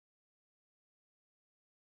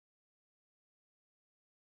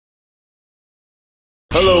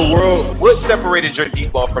world, what separated your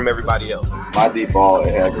deep ball from everybody else? My deep ball,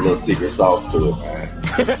 it has a little secret sauce to it,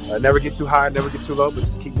 man. Never get too high, never get too low, but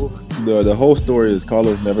just keep moving. The whole story is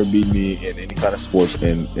Carlos never beat me in any kind of sports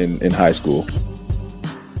in high school.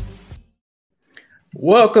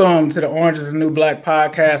 Welcome to the Orange is the New Black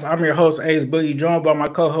podcast. I'm your host, Ace Boogie, joined by my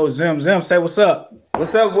co-host, Zim. Zim, say what's up.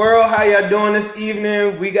 What's up, world? How y'all doing this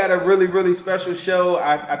evening? We got a really, really special show.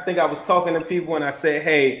 I think I was talking to people and I said,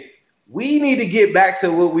 hey, we need to get back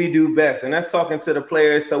to what we do best, and that's talking to the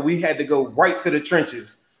players. So we had to go right to the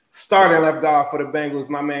trenches. Starting left guard for the Bengals,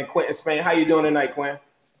 my man Quentin Spain. How you doing tonight, Quinn?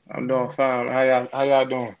 I'm doing fine. How y'all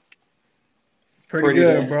doing? Pretty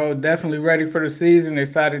good, bro. Definitely ready for the season.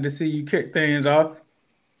 Excited to see you kick things off.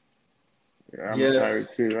 Yeah, I'm excited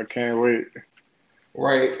too. I can't wait.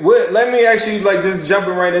 Right. Let me actually just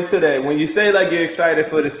jumping right into that. When you say you're excited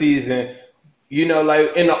for the season, in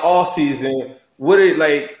the off season,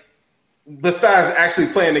 besides actually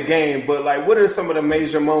playing the game, but what are some of the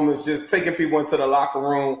major moments, just taking people into the locker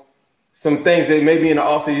room, some things that maybe in the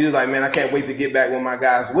off season you're like, man, I can't wait to get back with my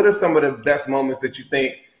guys. What are some of the best moments that you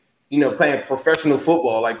think, playing professional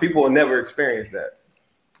football, people will never experience that?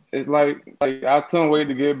 It's like I couldn't wait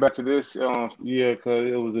to get back to this year because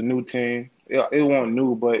it was a new team. It wasn't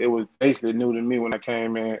new, but it was basically new to me when I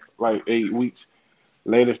came in 8 weeks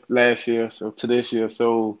later last year, so to this year.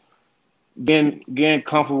 So getting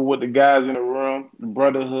comfortable with the guys in the room, the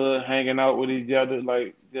brotherhood, hanging out with each other,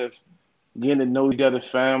 just getting to know each other's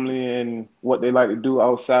family and what they like to do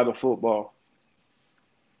outside of football.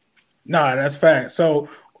 Nah, that's fact. So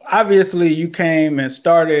obviously you came and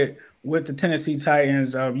started with the Tennessee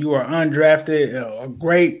Titans. You are undrafted, a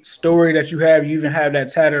great story that you have. You even have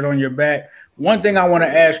that tatted on your back. One thing I want to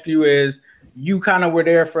ask you is, you kind of were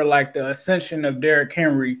there for the ascension of Derrick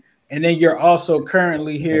Henry, and then you're also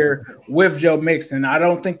currently here with Joe Mixon. I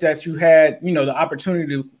don't think that you had, the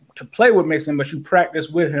opportunity to play with Mixon, but you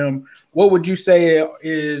practiced with him. What would you say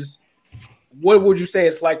it's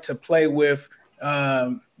like to play with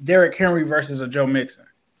Derrick Henry versus a Joe Mixon?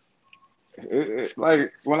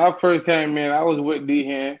 When I first came in, I was with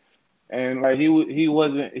D-Hen, and he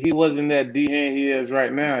wasn't that D-Hen he is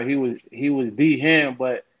right now. He was D-Hen,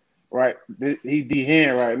 but he's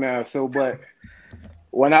D-Hen right now. So, but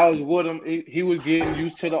when I was with him, he was getting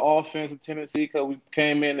used to the offense of Tennessee because we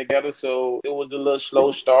came in together. So it was a little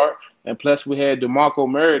slow start, and plus we had DeMarco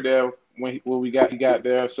Murray there when he got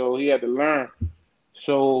there, so he had to learn.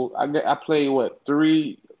 So I played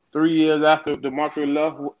 3 years after DeMarco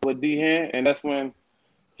left with D-Hen, and that's when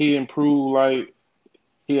he improved.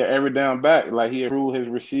 He had every down back. He improved his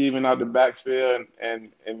receiving out the backfield,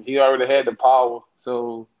 and he already had the power.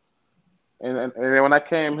 So, and then when I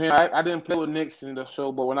came here, I didn't play with Knicks in the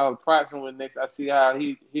show, but when I was practicing with Knicks, I see how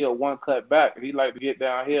he a one cut back. He like to get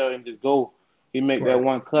down here and just go. He make that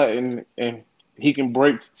one cut, and he can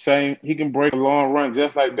break a long run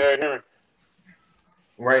just like Derrick Henry.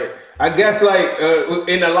 Right. I guess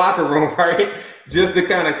in the locker room, right? Just to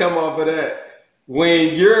kind of come off of that,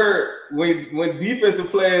 when defensive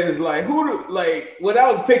players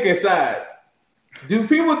without picking sides, do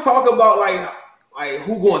people talk about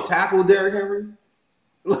who gonna tackle Derrick Henry?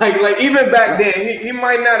 Even back then, he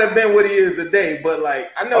might not have been what he is today, but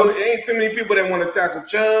I know it ain't too many people that want to tackle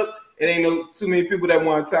Chubb. It ain't too many people that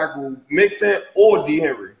want to tackle Mixon or D.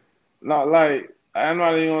 Henry. No, I'm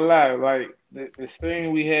not even gonna lie. This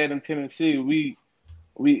thing we had in Tennessee, we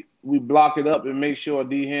block it up and make sure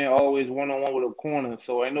D-Hen always one-on-one with a corner.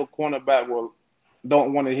 So ain't no cornerback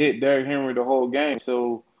don't want to hit Derrick Henry the whole game.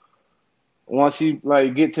 So once he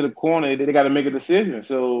get to the corner, they got to make a decision.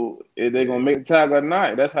 So if they're gonna make the tackle or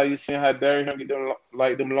not, that's how you see how Derrick Henry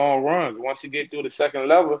get them long runs. Once you get through the second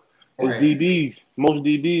level, it's DBs. Most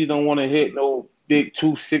DBs don't want to hit no big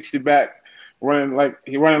 260 back running like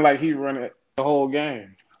he running the whole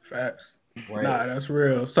game. Facts. Right. Nah, that's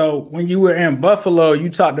real. So when you were in Buffalo, you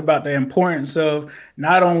talked about the importance of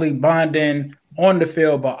not only bonding on the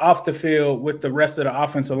field, but off the field with the rest of the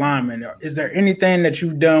offensive linemen. Is there anything that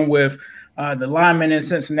you've done with the linemen in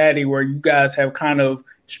Cincinnati where you guys have kind of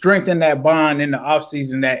strengthened that bond in the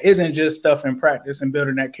offseason that isn't just stuff in practice and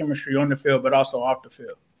building that chemistry on the field, but also off the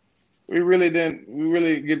field? We really didn't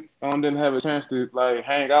have a chance to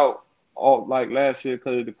hang out all last year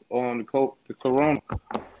because of the corona.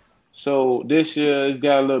 So this year it's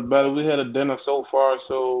got a little better. We had a dinner so far,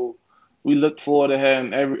 so we look forward to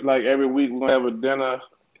having every week we're gonna have a dinner.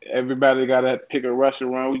 Everybody gotta pick a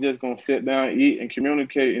restaurant. We just gonna sit down, eat, and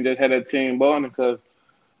communicate, and just have that team bonding because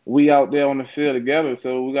we out there on the field together.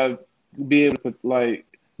 So we gotta be able to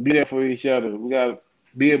be there for each other. We gotta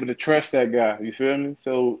be able to trust that guy. You feel me?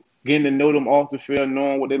 So getting to know them off the field,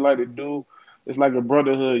 knowing what they like to do, it's like a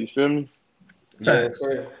brotherhood. You feel me? Yeah,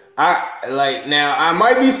 sir. I like now. I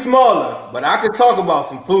might be smaller, but I could talk about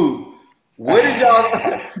some food. Where did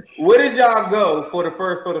y'all? Where did y'all go for the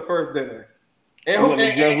first dinner? And We who?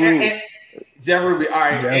 went to Jeff Ruby. Jeff Ruby. All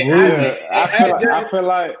right. Jeff And Ruby.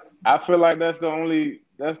 I feel like that's the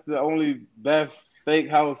only best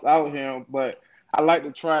steakhouse out here. But I like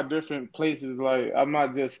to try different places. Like I'm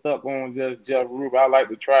not just stuck on just Jeff Ruby. I like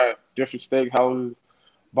to try different steakhouses,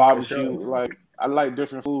 barbecue. sure. Like I like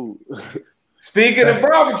different food. Speaking of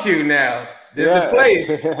barbecue, now there's a place.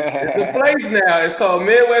 It's a place now. It's called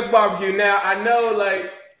Midwest Barbecue. Now I know,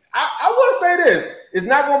 like, I will say this: it's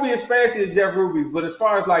not going to be as fancy as Jeff Ruby's, but as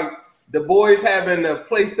far as like the boys having a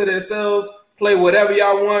place to themselves, play whatever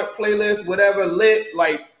y'all want, playlist, whatever lit,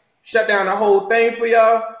 like shut down the whole thing for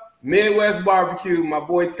y'all. Midwest Barbecue, my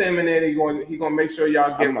boy Tim in there, he gonna make sure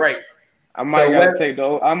y'all get right. I might gotta take the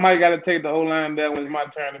O line back when it's my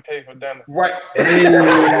turn to pay for dinner. Right. Yeah.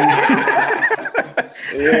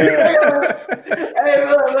 Hey,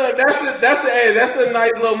 look, that's a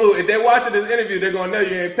nice little move. If they're watching this interview, they're gonna know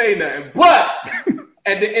you ain't paid nothing. But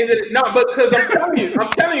at the end of the no, but because I'm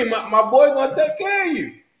telling you, my boy gonna take care of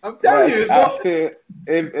you. I'm telling you,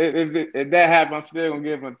 if that happens, I'm still gonna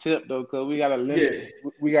give him a tip though, because we got a limit. Yeah.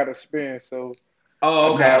 We got to spend. So.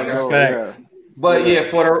 Oh, okay. But yeah,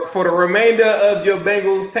 for the remainder of your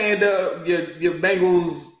Bengals your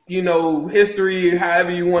Bengals, history, however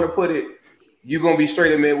you want to put it, you're gonna be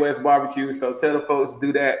straight at Midwest Barbecue. So tell the folks to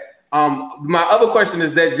do that. My other question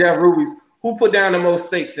is that Jeff Ruby's, who put down the most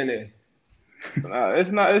steaks in there?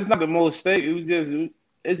 It's not the most steak.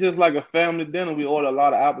 It's just like a family dinner. We order a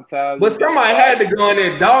lot of appetizers. But somebody had to go in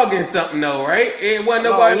there dogging something though, right? It wasn't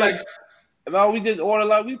nobody No, we just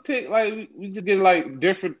order we pick we just get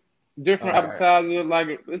different appetizers.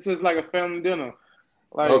 Like it's just like a family dinner.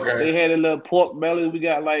 They had a little pork belly. We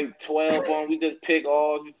got 12 on. We just pick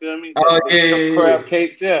all. You feel me? Crab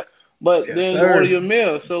cakes, yeah. But then you order your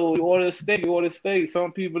meal. So you order steak.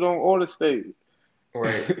 Some people don't order steak.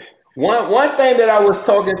 Right. One thing that I was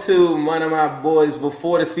talking to one of my boys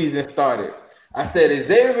before the season started, I said, is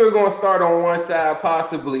Xavier going to start on one side,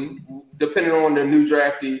 possibly, depending on the new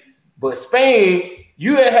draftee. But Spain,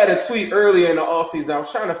 you had a tweet earlier in the offseason. I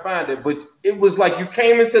was trying to find it, but it was like you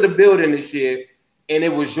came into the building this year and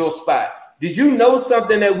it was your spot. Did you know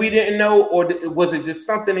something that we didn't know, or was it just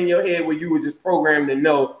something in your head where you were just programmed to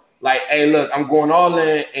know, like, hey, look, I'm going all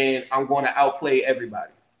in and I'm going to outplay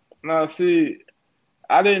everybody? No, see,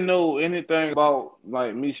 I didn't know anything about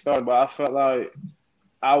me starting, but I felt like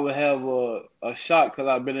I would have a shot because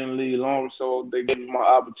I've been in the league longer, so they gave me my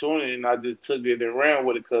opportunity and I just took it and ran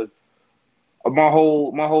with it because my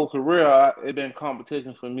whole career it's been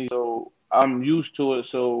competition for me, so I'm used to it.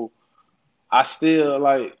 So I still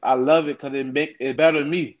I love it because it better than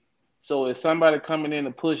me. So if somebody coming in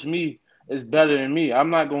to push me, it's better than me. I'm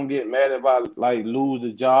not gonna get mad if I lose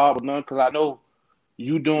a job or nothing because I know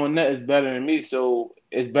you doing that is better than me. So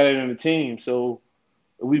it's better than the team. So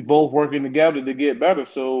we both working together to get better.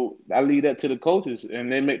 So I leave that to the coaches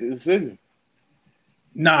and they make the decision.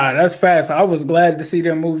 Nah, that's fast. I was glad to see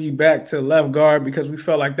them move you back to left guard because we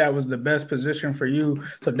felt like that was the best position for you.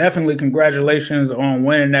 So definitely congratulations on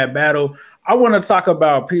winning that battle. I want to talk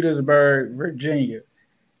about Petersburg, Virginia.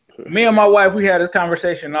 Me and my wife, we had this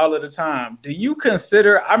conversation all of the time. Do you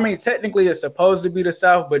consider, technically it's supposed to be the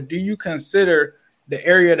South, but do you consider the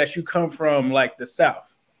area that you come from the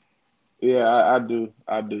South? Yeah, I do.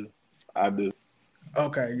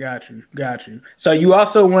 Okay, got you. So you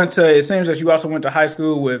also it seems that you also went to high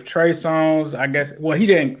school with Trey Songz, I guess. Well, he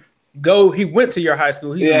didn't go, he went to your high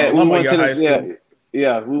school. He's an alum of your high school.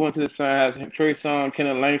 Yeah, we went to the same house. Trey Songz,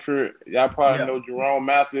 Kenneth Langford. Y'all probably know Jerome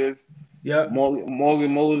Mathis. Yeah.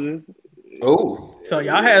 Morgan Moses. Oh. So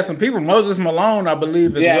y'all had some people. Moses Malone, I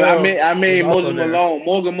believe, as well. Yeah, I mean Moses Malone.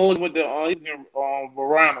 Morgan Moses went to he's in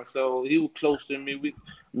Verona, so he was close to me.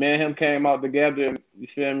 Me and him came out together, and you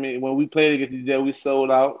feel me? When we played against each other, we sold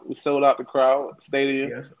out. We sold out the crowd,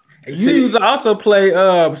 stadium. Yes. And you used to also play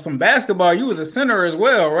some basketball. You was a center as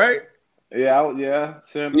well, right? Yeah.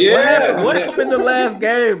 Center. Yeah. What happened the last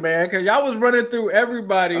game, man? Because y'all was running through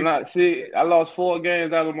everybody. I lost 4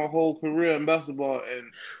 games out of my whole career in basketball,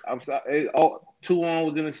 and I'm sorry. 2 on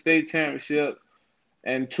was in the state championship,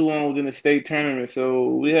 and 2 on was in the state tournament.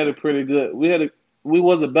 So we had a pretty good. We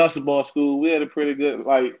was a basketball school. We had a pretty good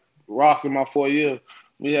roster my 4 years.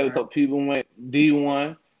 We had a couple people went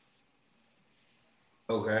D1.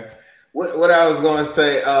 Okay. What I was going to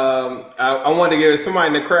say, I wanted to give somebody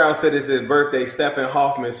in the crowd said it's his birthday, Stephen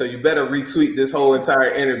Hoffman. So you better retweet this whole entire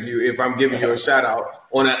interview if I'm giving you a shout out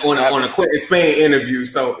on a Quentin Spain interview.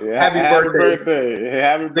 So Yeah, happy birthday.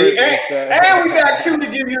 happy See, birthday, and we got Q to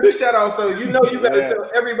give you the shout out. So you better Yeah.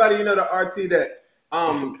 tell everybody the RT that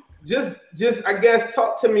just I guess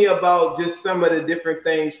talk to me about just some of the different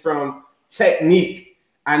things from technique.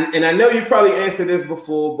 And I know you probably answered this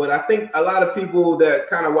before, but I think a lot of people that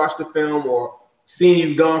kind of watch the film or seen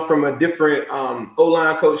you've gone from a different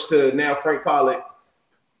O-line coach to now Frank Pollack.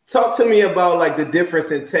 Talk to me about like the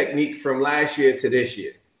difference in technique from last year to this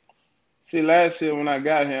year. See, last year when I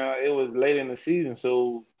got here, it was late in the season,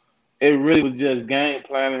 so it really was just game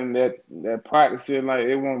planning, that practicing, like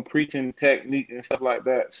it wasn't preaching technique and stuff like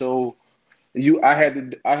that. So I had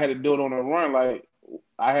to do it on the run, like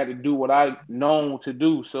I had to do what I known to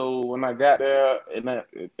do. So when I got there in the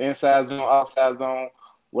inside zone, outside zone,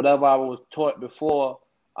 whatever I was taught before,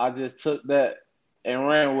 I just took that and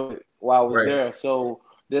ran with it while I was Right. there. So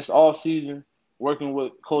this off season, working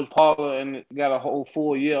with Coach Paula and got a whole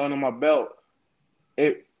full year under my belt,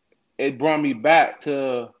 it brought me back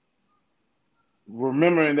to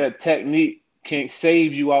remembering that technique can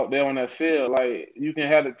save you out there on that field. Like you can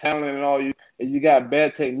have the talent and all, if you got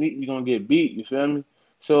bad technique, you're gonna get beat. You feel me?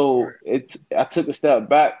 So I took a step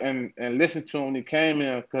back and listened to him when he came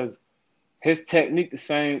in, because his technique, the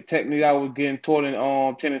same technique I was getting taught in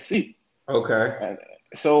Tennessee. Okay. And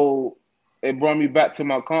so it brought me back to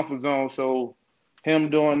my comfort zone. So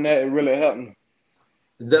him doing that, it really helped me.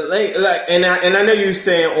 And I know you're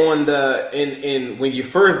saying on in when you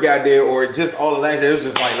first got there or just all of last year, it was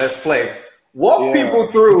just like let's play. Walk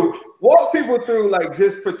people through like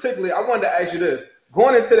just particularly. I wanted to ask you this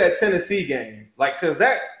going into that Tennessee game, like because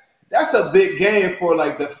that's a big game for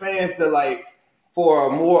like the fans to like for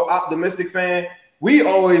a more optimistic fan. We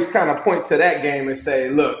always kind of point to that game and say,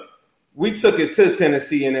 look, we took it to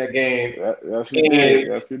Tennessee in that game.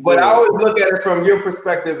 But I always look at it from your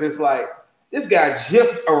perspective. It's like this guy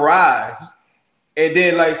just arrived. And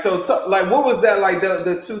then, like, what was that, like,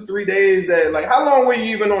 the 2-3 days that, like, how long were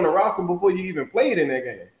you even on the roster before you even played in that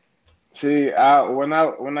game? See, when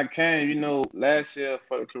I came, last year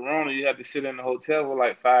for the Corona, you had to sit in the hotel for,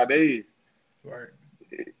 like, 5 days. Right.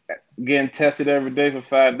 Getting tested every day for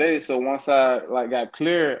 5 days. So once I, like, got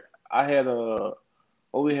cleared, I had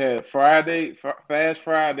we had Fast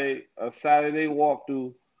Friday, a Saturday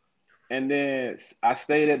walkthrough, and then I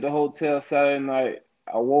stayed at the hotel Saturday night.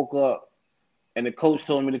 I woke up, and the coach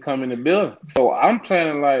told me to come in the building. So I'm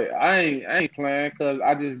planning like I ain't playing because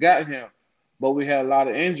I just got him, but we had a lot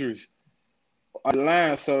of injuries on the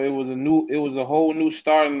line. So it was a whole new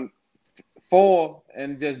starting four,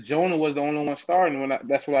 and just Jonah was the only one starting.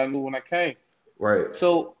 That's what I knew when I came. Right.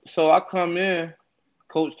 So I come in.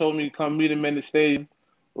 Coach told me to come meet him in the stadium,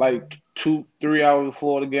 like 2-3 hours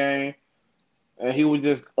before the game. And he was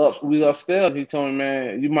just we upstairs. He told me,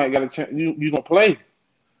 man, you might got a chance. You gonna play?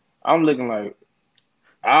 I'm looking like,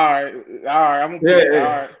 all right, I'm gonna play. Yeah.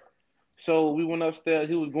 All right. So we went upstairs.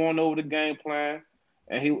 He was going over the game plan,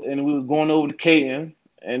 and we was going over the Caden.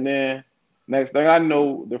 And then next thing I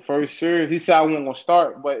know, the first series, he said I wasn't gonna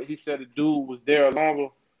start, but he said the dude was there longer,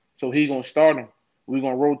 so he gonna start him. We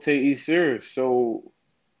gonna rotate each series. So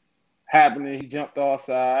happening, he jumped off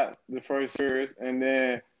sides the first series, and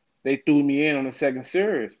then they threw me in on the second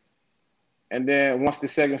series. And then once the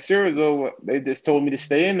second series over, they just told me to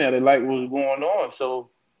stay in there. They liked what was going on. So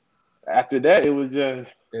after that, it was a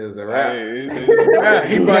wrap.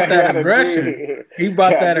 He brought that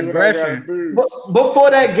aggression. But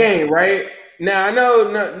before that game, right? Now I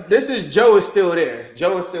know Joe is still there.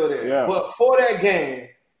 Yeah. But for that game,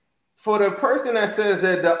 for the person that says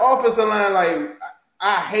that the offensive line, like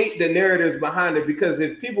I hate the narratives behind it, because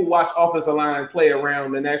if people watch offensive line play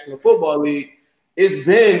around the National Football League, it's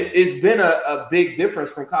been a big difference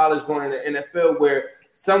from college going to the NFL, where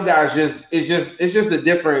some guys it's just a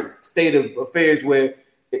different state of affairs where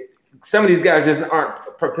some of these guys just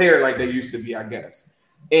aren't prepared like they used to be, I guess.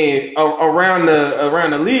 And around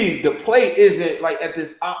the league, the play isn't like at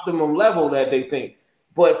this optimum level that they think.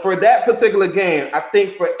 But for that particular game, I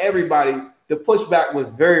think for everybody, the pushback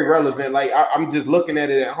was very relevant. Like I'm just looking at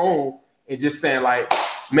it at home and just saying, like,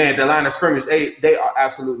 man, the line of scrimmage, they are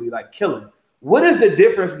absolutely like killing. What is the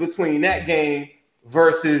difference between that game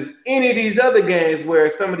versus any of these other games where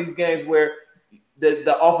some of these games where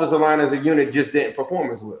the offensive line as a unit just didn't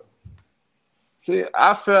perform as well? See,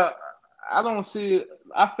 I felt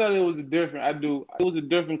it was a different. I do. It was a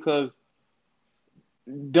different because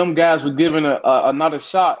them guys were given another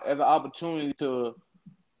shot as an opportunity to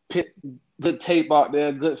put good tape out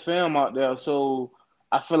there, good film out there. So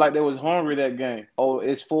I feel like they was hungry that game. Oh,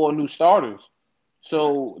 it's 4 new starters,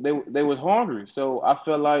 so they was hungry. So I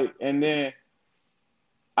feel like, and then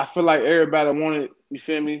I feel like everybody wanted, you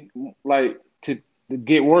feel me, like to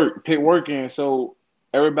get work, pick work in. So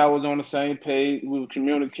everybody was on the same page. We were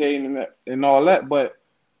communicating and all that. But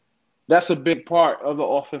that's a big part of the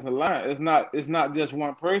offensive line. It's not just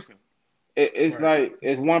one person. It's Right. like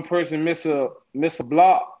if one person miss a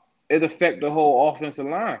block, it affect the whole offensive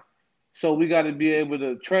line. So we got to be able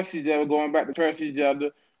to trust each other, going back to trust each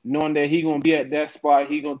other, knowing that he gonna be at that spot.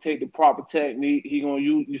 He gonna take the proper technique. He gonna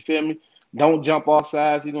use, you feel me? Don't jump off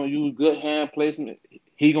sides. He gonna use good hand placement.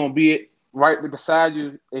 He gonna be right beside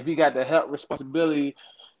you. If he got the help responsibility,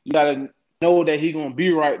 you gotta know that he gonna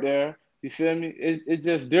be right there. You feel me? It's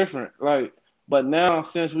just different. Like, but now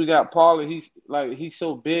since we got Paulie, he's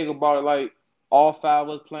so big about it. Like all 5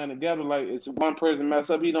 of us playing together. Like it's one person mess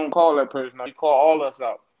up, he don't call that person out. He call all us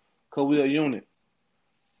out because we a unit.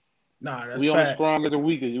 Nah, that's We on the facts. strong as the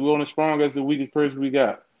weakest. We on the strong as the weakest person we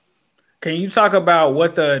got. Can you talk about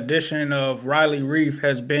what the addition of Riley Reef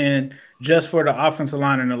has been just for the offensive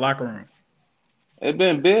line in the locker room? It's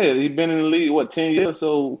been big. He's been in the league 10 years,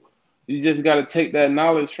 so you just got to take that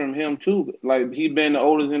knowledge from him too. Like he been the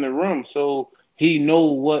oldest in the room, so he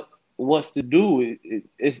know what's to do.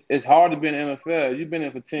 It's hard to be in the NFL. You've been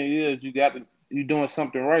in for 10 years. You doing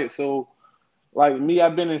something right. So like me,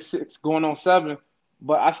 I've been in 6 going on 7,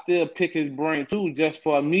 but I still pick his brain too, just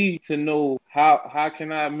for me to know how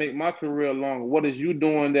can I make my career longer. What is you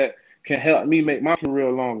doing that can help me make my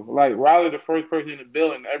career longer? Like Riley, the first person in the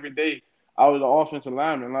building every day. I was the offensive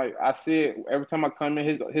lineman. Like I said, every time I come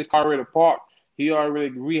in, his car ready to park. He already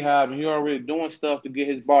rehabbing. He already doing stuff to get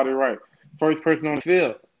his body right. First person on the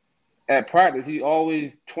field at practice. He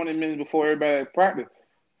always 20 minutes before everybody at practice.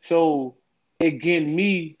 So it getting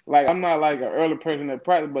me, like I'm not like an early person at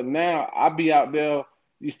practice, but now I be out there,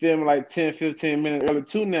 you feel me, like 10, 15 minutes early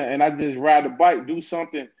too now, and I just ride the bike, do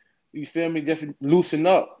something, you feel me, just loosen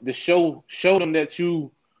up to show them that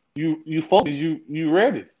you focus, you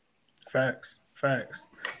ready. Facts. Facts.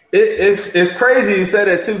 It's crazy you said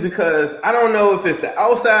that too, because I don't know if it's the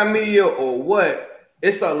outside media or what.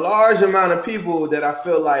 It's a large amount of people that I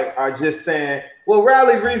feel like are just saying, well,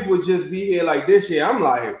 Riley Reef would just be here like this year. I'm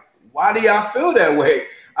like, why do y'all feel that way?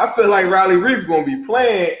 I feel like Riley Reef gonna be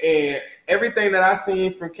playing, and everything that I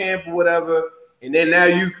seen from camp or whatever, and then now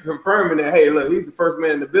you confirming that, hey, look, he's the first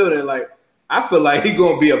man in the building. Like, I feel like he's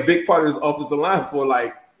gonna be a big part of this offensive line for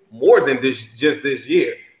like more than this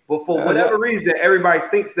year. But for whatever reason, everybody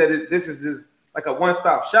thinks that this is just like a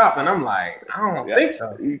one-stop shop, and I'm like, I don't think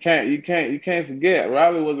so. You can't forget.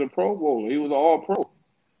 Riley was a Pro Bowler. He was an All Pro.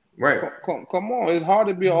 Right. Come on, it's hard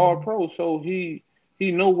to be an All Pro. So he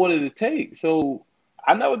know what it takes. So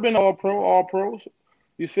I never been All Pro.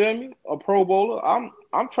 You feel me? A Pro Bowler.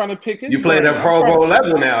 I'm trying to pick his. You played at Pro Bowl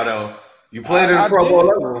level now, though. You played at Pro Bowl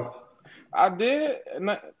level. I did,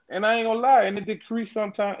 and I ain't gonna lie, and it decreased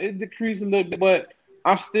sometimes. It decreased a little bit, but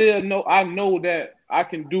I know that I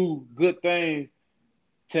can do good things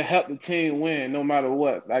to help the team win no matter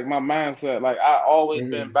what. Like my mindset, like I always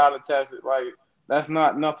been battle tested. Like that's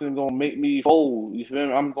not nothing gonna make me fold. You feel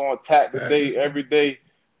me? I'm gonna attack the day every day.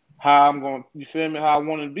 How I'm gonna, you feel me? How I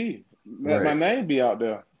want to be. Let my name be out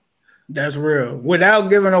there. That's real. Without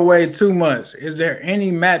giving away too much, is there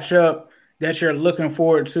any matchup that you're looking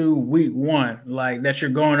forward to week 1, like that you're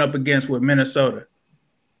going up against with Minnesota?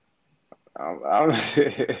 I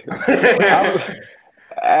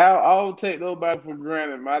don't take nobody for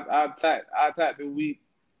granted. I attack the week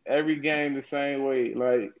every game the same way.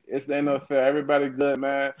 Like it's the NFL. Everybody good,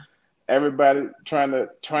 man. Everybody trying to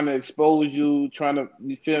expose you.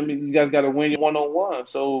 You feel me? You guys got to win your one-on-one.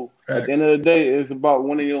 So at the end of the day, it's about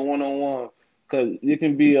winning your one-on-one. Because you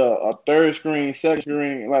can be a third screen, second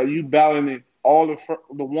screen, like you battling all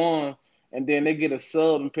the one, and then they get a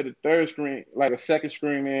sub and put a third screen, like a second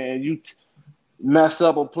screen in, and you mess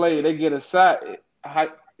up a play, they get a side.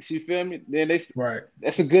 You feel me? Then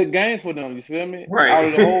that's a good game for them. You feel me? Right. Out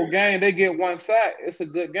of the whole game, they get one sack. It's a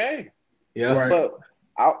good game. Yeah. Right. But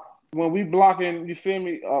when we blocking, you feel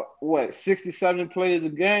me? 67 plays a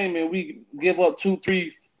game, and we give up two,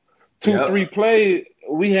 three plays,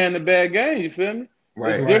 we had a bad game. You feel me?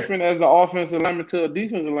 Right. It's different as an offensive lineman to a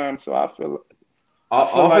defensive lineman. So I feel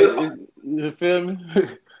like you feel me?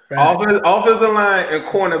 Offensive line and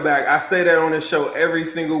cornerback. I say that on the show every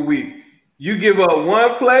single week. You give up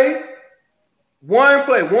one play, one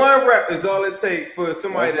rep is all it takes for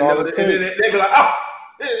somebody to know that. And then they be like, "Oh,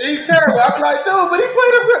 he's terrible." I'm like, "Dude, but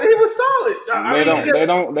he was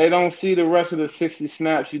solid." They don't see the rest of the 60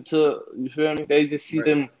 snaps you took. You feel me? They just see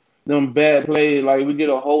them them bad plays, like we get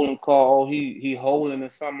a holding call, he holding or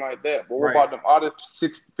something like that. But what Right. about them other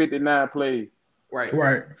 659 plays? Right.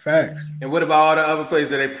 Right. Facts. And what about all the other plays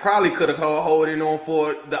that they probably could have holding on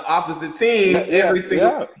for the opposite team every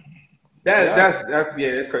single? That's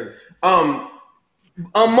it's crazy.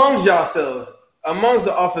 Amongst yourselves, amongst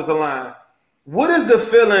the offensive line, what is the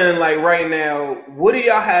feeling like right now? What do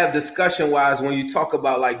y'all have discussion wise when you talk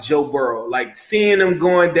about like Joe Burrow, like seeing him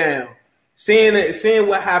going down, seeing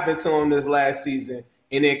what happened to him this last season,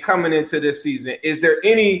 and then coming into this season? Is there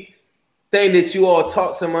anything that you all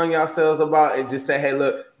talk among yourselves about and just say, hey,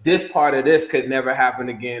 look, this part of this could never happen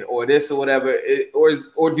again, or this or whatever,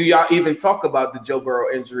 or do y'all even talk about the Joe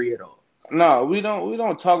Burrow injury at all? No, we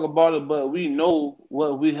don't talk about it, but we know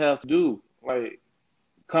what we have to do. Like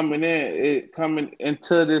coming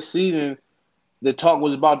into this season, the talk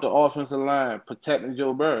was about the offensive line protecting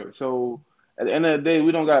Joe Burrow. So at the end of the day,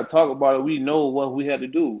 we don't got to talk about it. We know what we had to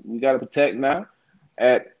do. We got to protect now.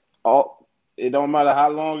 At all, it don't matter how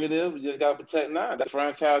long it is. We just got to protect now. That's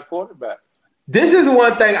franchise quarterback. This is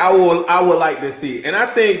one thing I would like to see, and I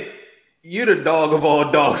think you the dog of all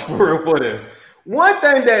dogs for this. One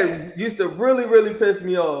thing that used to really, really piss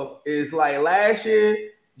me off is like last year,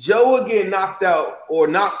 Joe would get knocked out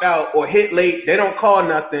or hit late. They don't call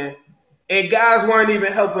nothing, and guys weren't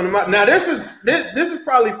even helping him out. Now this is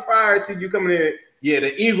probably prior to you coming in. Yeah,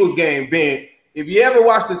 the Eagles game, Ben. If you ever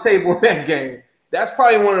watched the tape on that game, that's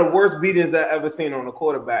probably one of the worst beatings I've ever seen on a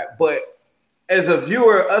quarterback. But as a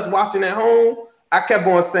viewer, us watching at home, I kept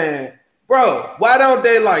on saying, bro, why don't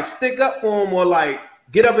they like stick up for him or like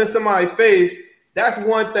get up in somebody's face? That's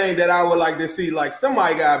one thing that I would like to see. Like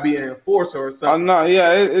somebody gotta be an enforcer or something. No,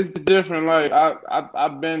 yeah, it's different. Like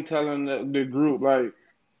I've been telling the group, like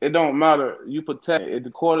it don't matter. You protect. If the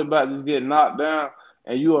quarterback just get knocked down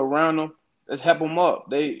and you around them, let's help them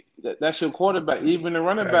up. That's your quarterback. Even the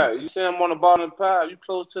running back, you see him on the bottom of the pile, you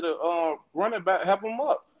close to the running back, help him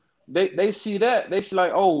up. They see that. They see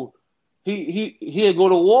like, oh, he'll go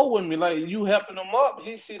to war with me. Like you helping him up.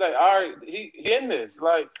 He see like, all right, he in this.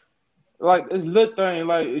 Like this little thing,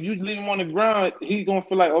 like if you leave him on the ground, he's gonna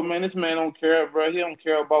feel like, oh man, this man don't care, bro. He don't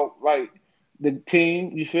care about like the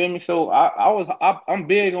team. You feel me? So I'm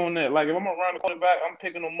big on that. Like if I'm around the quarterback, I'm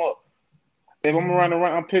picking him up. If I'm around the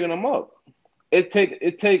right, I'm picking him up. It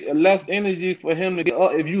take less energy for him to get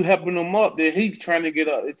up. If you helping him up, then he's trying to get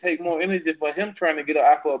up. It take more energy for him trying to get up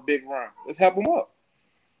after a big run. Let's help him up.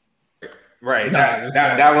 Right.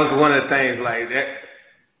 That was one of the things like that.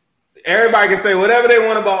 Everybody can say whatever they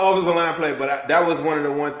want about offensive line play, but that was one of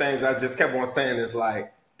the one things I just kept on saying is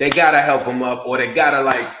like they gotta help him up or they gotta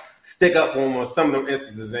like stick up for him on some of them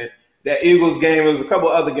instances. And that Eagles game, it was a couple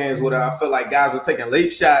other games where I felt like guys were taking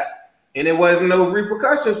late shots and it wasn't no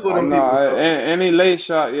repercussions for them people. So. Any late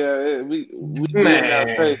shot, we in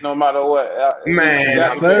that face no matter what. Man,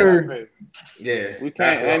 sir. Yeah, we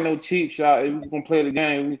can't have no cheap shot. If we gonna play the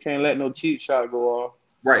game, we can't let no cheap shot go off.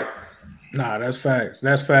 Right. Nah, that's facts.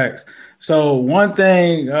 That's facts. So one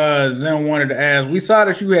thing Zen wanted to ask, we saw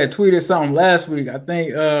that you had tweeted something last week, I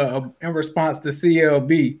think in response to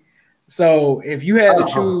CLB. So if you had to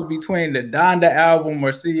choose between the Donda album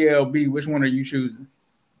or CLB, which one are you choosing?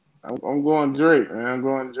 I'm going Drake, man. I'm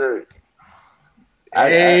going Drake.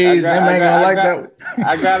 Hey, Zen ain't gonna like that.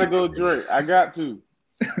 I gotta go Drake. I got to.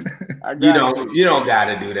 You don't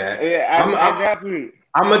gotta do that. Yeah, I got to.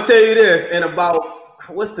 I'm gonna tell you this, in about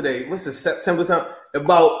what's today? What's the September something?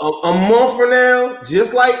 About a month from now,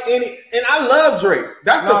 just like any, and I love Drake.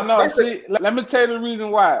 Let me tell you the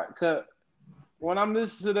reason why. Cause when I'm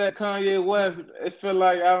listening to that Kanye West, it feel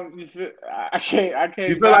like I can't.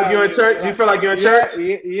 You feel like you're in church. You feel like you're in church.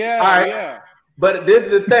 Yeah. All right. Yeah. But this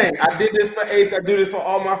is the thing. I did this for Ace. I do this for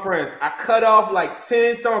all my friends. I cut off like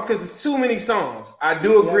 10 songs because it's too many songs. I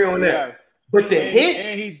do agree on that. Yeah. But the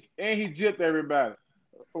hits and he gypped everybody.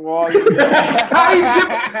 Well, how did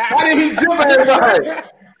he gyp everybody?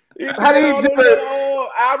 How did he gyp everybody?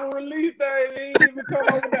 Album release day, he didn't even come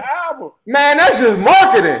up with the album. Man, that's just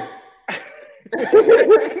marketing.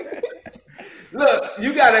 Look,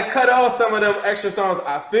 you gotta cut off some of them extra songs.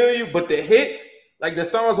 I feel you, but the hits, like the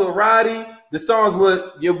songs with Roddy, the songs with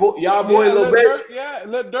y'all boy Lil Baby,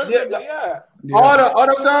 Lil Durk, all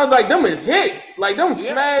them songs like them is hits, like them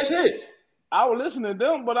smash hits. I would listen to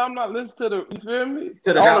them, but I'm not listening to the. You feel me?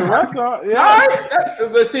 To the rest song, yeah. All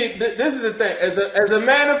right, but see, this is the thing. As a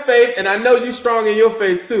man of faith, and I know you strong in your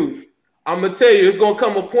faith too. I'm gonna tell you, it's gonna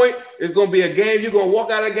come a point. It's gonna be a game. You're gonna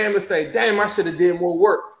walk out of the game and say, "Damn, I should have did more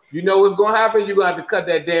work." You know what's gonna happen? You're gonna have to cut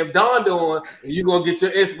that damn Donda on, and you're gonna get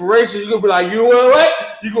your inspiration. You're gonna be like, you know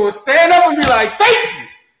what? You're gonna stand up and be like, "Thank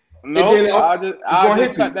you." No, then I'll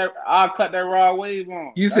just cut that. I'll cut that Rod Wave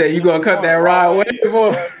on. You said you gonna cut that Rod Wave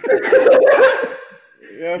on?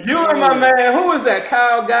 Yes, You and my man, who was that?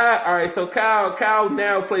 Kyle guy. All right, so Kyle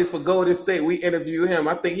now plays for Golden State. We interviewed him.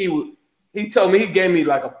 I think he told me, he gave me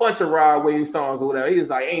like a bunch of Rod Wave songs or whatever. He was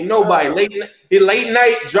like, ain't nobody late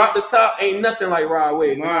night, drop the top, ain't nothing like Rod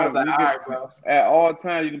Wave. And I was like, all right, bro. At all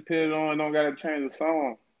times you can put it on, don't gotta change the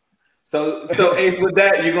song. So Ace, with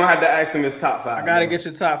that, you're gonna have to ask him his top 5. I gotta get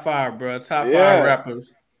your top 5, bro. Top 5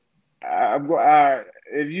 rappers. All right.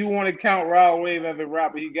 If you want to count Rod Wave as a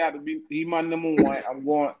rapper, he my number 1. I'm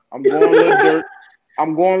going Lil Durk.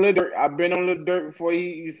 I'm going Lil Durk. I've been on Lil Durk before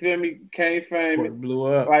he, you feel me, came famous. Blew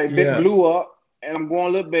up. Blew up. And I'm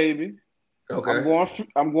going Lil Baby. Okay.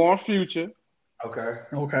 I'm going Future. Okay.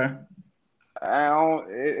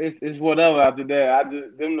 It's whatever after that.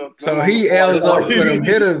 So he L's up for them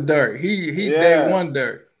hitters Dirt. He day one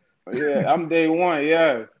Dirt. Yeah, I'm day one.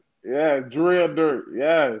 Yeah, drill Dirt.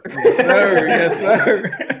 Yes,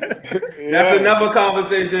 sir. That's another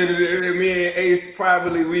conversation. Me and Ace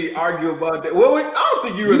privately we argue about that. Well, I don't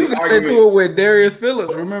think you really argue into it with Darius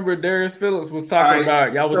Phillips. Remember, Darius Phillips was talking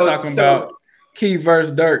about y'all was talking about Key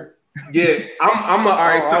versus Dirt. Yeah,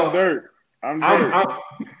 I'm Dirt.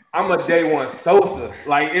 I'm a day one Sosa.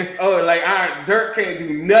 Like it's Dirt can't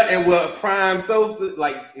do nothing with prime Sosa.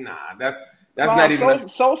 Like that's not even.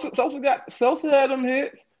 Sosa had them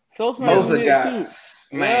hits. Sosa got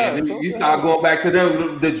man. You start going back to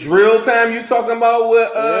them the drill time you talking about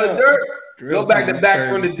with Dirt. Go back to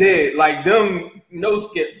Back from the Dead. Like them no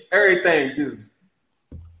skips, everything just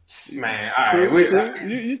man. All right,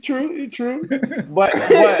 you true. But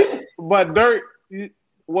Dirt.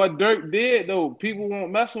 What Dirk did though, people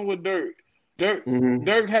weren't messing with Dirk. Dirk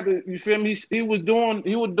had to, you feel me? He was doing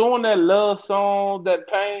that love song, that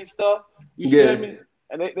pain stuff. You feel me?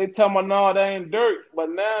 And they tell me, no, that ain't Dirk.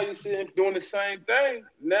 But now you see him doing the same thing.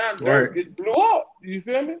 Now Dirk it blew up. You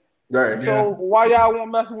feel me? Right. So why y'all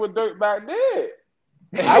weren't messing with Dirk back then?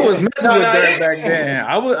 I was messing with Dirk back then.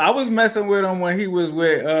 I was messing with him when he was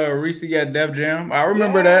with Reese at Def Jam. I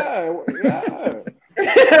remember that.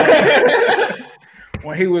 Yeah.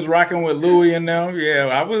 When he was rocking with Louis and them,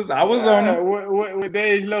 I was on him. With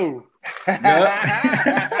Dave Low. Hey,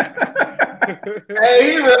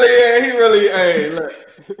 he really. Hey, look,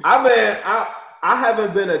 I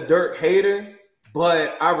haven't been a Dirk hater,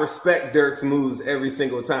 but I respect Dirk's moves every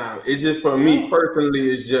single time. It's just for me personally,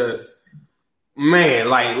 it's just man,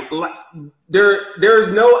 like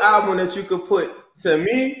there's no album that you could put to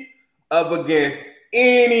me up against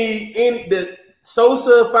any the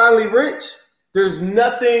Sosa Finally Rich. There is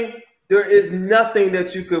nothing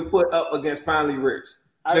that you could put up against Finally Rich.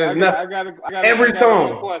 There's nothing. Every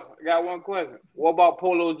song. I got one question. What about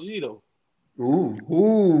Polo G though?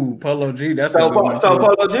 Ooh, Polo G. That's so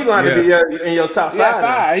Polo G gonna have to be in your top 5. Yeah,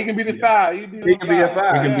 5. He can be the 5. He can be a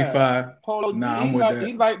 5. He can be 5. Polo G, I'm with that.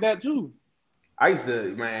 He like that too. I used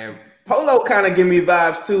to, man. Polo kind of give me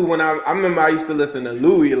vibes too. When I remember I used to listen to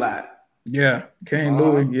Louis a lot. Yeah, King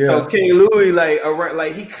Louis. Yeah. So King Louis,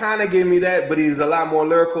 like he kind of gave me that, but he's a lot more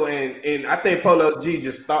lyrical, and I think Polo G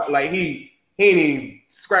just thought like he ain't even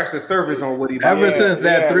scratched the surface on what he. Ever since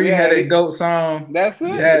that three-headed goat song, that's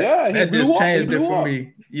it. That just changed it for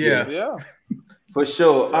me. Yeah, for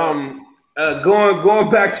sure. Going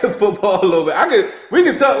back to football a little bit. We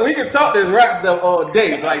can talk this rap stuff all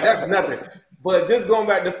day. Like that's nothing. But just going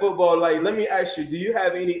back to football, like, let me ask you, do you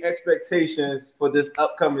have any expectations for this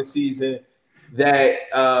upcoming season that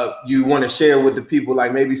you want to share with the people,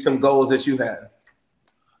 like maybe some goals that you have?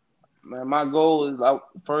 Man, my goal is, I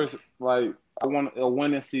want a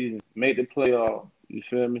winning season, make the playoff, you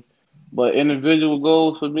feel me? But individual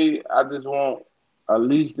goals for me, I just want at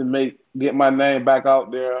least to get my name back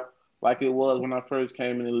out there like it was when I first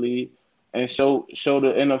came in the league and show the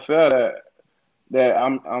NFL that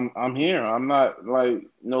I'm here. I'm not like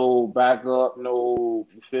no backup, no,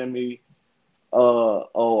 you feel me, or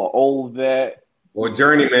old vet. Or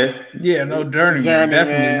journeyman. Yeah, no journeyman.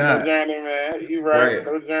 Definitely not. No journeyman. You're right.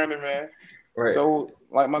 No journeyman. Right. So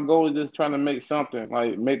like my goal is just trying to make something,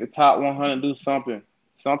 like make the top 100, do something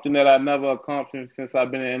that I never accomplished since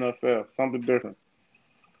I've been in the NFL, something different.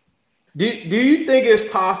 Do you think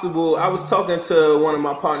it's possible? I was talking to one of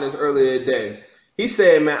my partners earlier today. He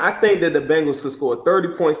said, man, I think that the Bengals could score 30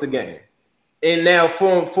 points a game. And now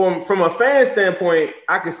from a fan standpoint,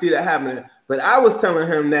 I can see that happening. But I was telling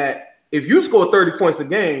him that if you score 30 points a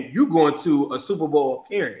game, you going to a Super Bowl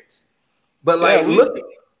appearance. But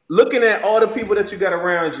looking at all the people that you got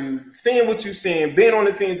around you, seeing what you're seeing, being on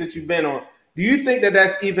the teams that you've been on, do you think that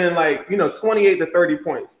that's even 28 to 30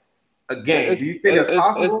 points a game? Do you think that's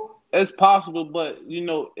possible? it's possible, but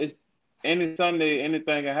it's any Sunday,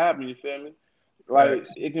 anything can happen. You feel me? Like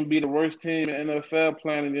it can be the worst team in the NFL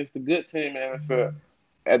playing against the good team in the NFL.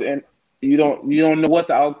 At the end, you don't know what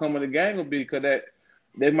the outcome of the game will be because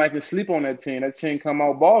they might can sleep on that team. That team come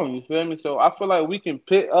out balling. You feel me? So I feel like we can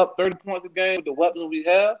pick up 30 points a game with the weapons we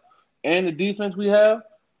have and the defense we have.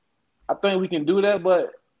 I think we can do that,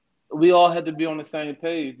 but we all have to be on the same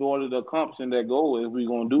page in order to accomplish that goal if we're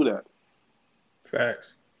going to do that.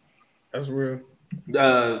 Facts. That's real.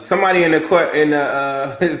 Somebody in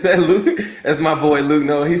the is that Luke? That's my boy Luke.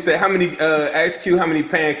 No, he said ask Q how many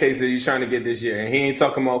pancakes are you trying to get this year, and he ain't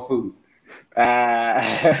talking about food. Nah,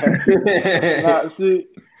 see,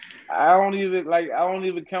 I don't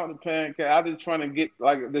even count the pancake. I just trying to get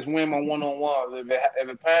just win my one-on-one. If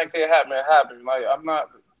a pancake happen, it happens. Like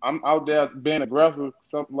I'm out there being aggressive.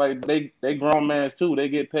 Something like they grown mans too. They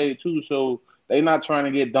get paid too, so they not trying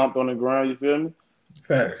to get dumped on the ground. You feel me?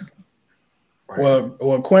 Facts.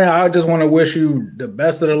 Well, Quinn, I just want to wish you the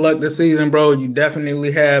best of the luck this season, bro. You definitely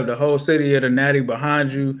have the whole city of the Natty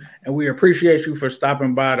behind you, and we appreciate you for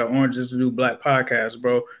stopping by the Oranges to Do Black podcast,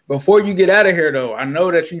 bro. Before you get out of here, though, I know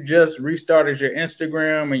that you just restarted your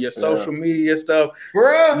Instagram and your social media stuff.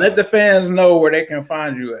 Bro. Let the fans know where they can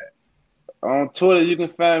find you at. On Twitter, you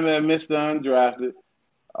can find me at Mr. Undrafted.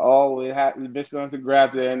 Always happy Mr.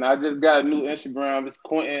 Undrafted, and I just got a new Instagram. It's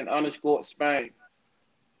Quentin_Spain.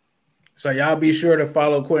 So y'all be sure to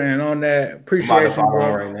follow Quentin on that. Appreciate you,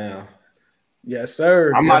 bro. Right now. Yes,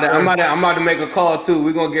 sir. I'm about to make a call too.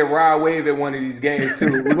 We're gonna get Rod Wave at one of these games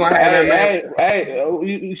too. We're gonna have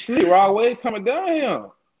you see Rod Wave coming down here.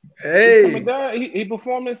 Hey, coming down. He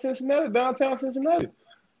performed in Cincinnati, downtown Cincinnati.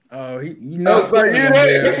 Oh, you want to stay?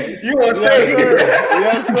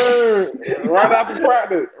 Yes, sir. Right after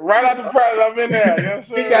practice, I'm in there. Yes,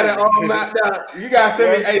 sir. He got it all mapped out. You gotta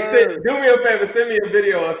send me. Hey, do me a favor. Send me a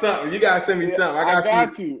video or something. You gotta send me something. I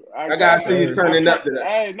gotta see you turning up to that.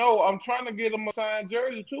 Hey, no, I'm trying to get him a signed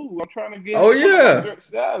jersey too. I'm trying to get.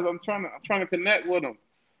 I'm trying to connect with him.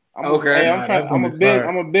 I'm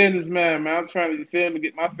a businessman, man. I'm trying to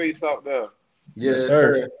get my face out there. Yes,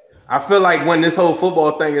 sir. I feel like when this whole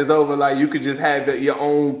football thing is over, like you could just have your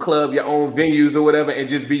own club, your own venues or whatever, and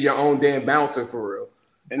just be your own damn bouncer for real.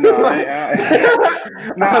 Not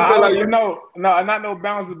no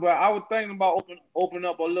bouncer, but I was thinking about open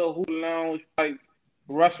up a little hookah lounge, like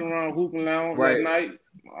restaurant hookah lounge at night.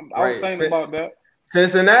 I was thinking about that.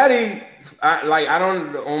 Cincinnati,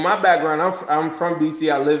 on my background, I'm from DC.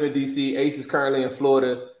 I live in DC. Ace is currently in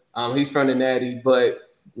Florida. He's from the Natty, but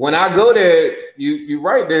when I go there, you're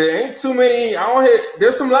right. There ain't too many.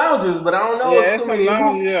 There's some lounges, but I don't know too many. I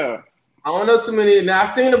don't know too many. Now I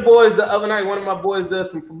seen the boys the other night. One of my boys does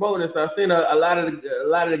some promoting, so I seen a lot of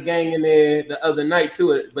the gang in there the other night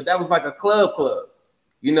too. But that was like a club.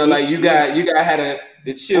 You know, like you got had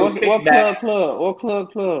the chill kickback. What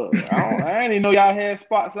club? I didn't even know y'all had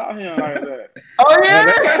spots out here like that. Oh yeah,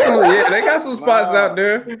 they got some spots out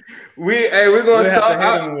there. We're gonna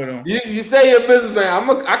talk. You say you're a businessman.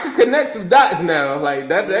 I could connect some dots now. Like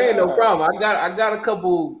that ain't no problem. I got a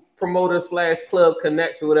couple promoter / club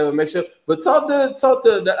connects or whatever. Make sure. But talk to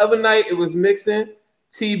the other night. It was Mixon,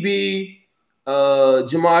 TB.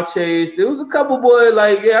 Jamar Chase. It was a couple boys.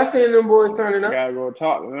 I seen them boys turning up. Gotta go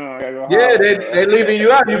talk to them. They leaving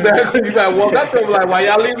you out. You better walk up to them like, why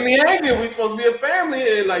y'all leaving me hanging? We supposed to be a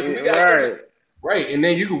family, and we got right. And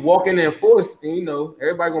then you can walk in there and force, and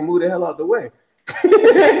everybody gonna move the hell out the way. I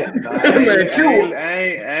ain't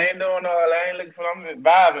doing all. I ain't looking for. I'm just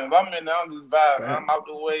vibing. If I'm in there, I'm just vibing. I'm out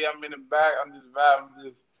the way. I'm in the back. I'm just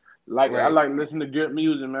vibing. I like listening to good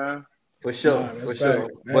music, man. For sure. But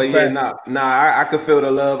I could feel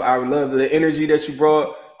the love. I love the energy that you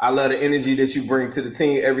brought. I love the energy that you bring to the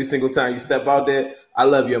team every single time you step out there. I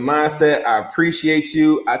love your mindset. I appreciate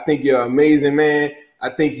you. I think you're an amazing man. I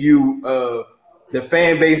think the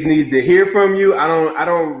fan base needs to hear from you. I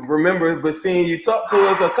don't remember, but seeing you talk to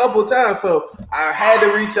us a couple times, so I had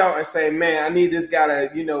to reach out and say, man, I need this guy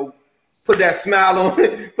to, put the smile on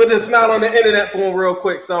the internet for him real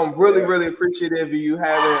quick. So I'm really, really appreciative of you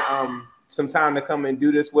having some time to come and do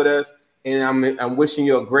this with us. And I'm wishing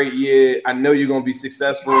you a great year. I know you're gonna be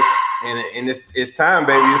successful, and it's time,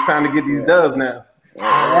 baby. It's time to get these dubs now.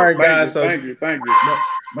 All right, guys. Thank you.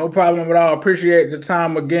 No problem at all. Appreciate the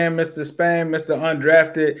time again, Mr. Spain, Mr.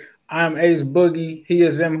 Undrafted. I'm Ace Boogie. He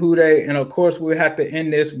is M. Hude. And, of course, we have to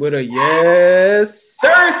end this with a yes,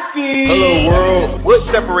 Sirski. Hello, world. What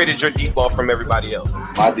separated your deep ball from everybody else?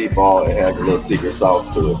 My deep ball, it has a little secret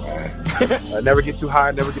sauce to it, man. Never get too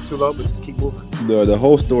high, never get too low, but just keep moving. The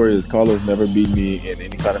whole story is Carlos never beat me in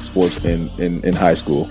any kind of sports in high school.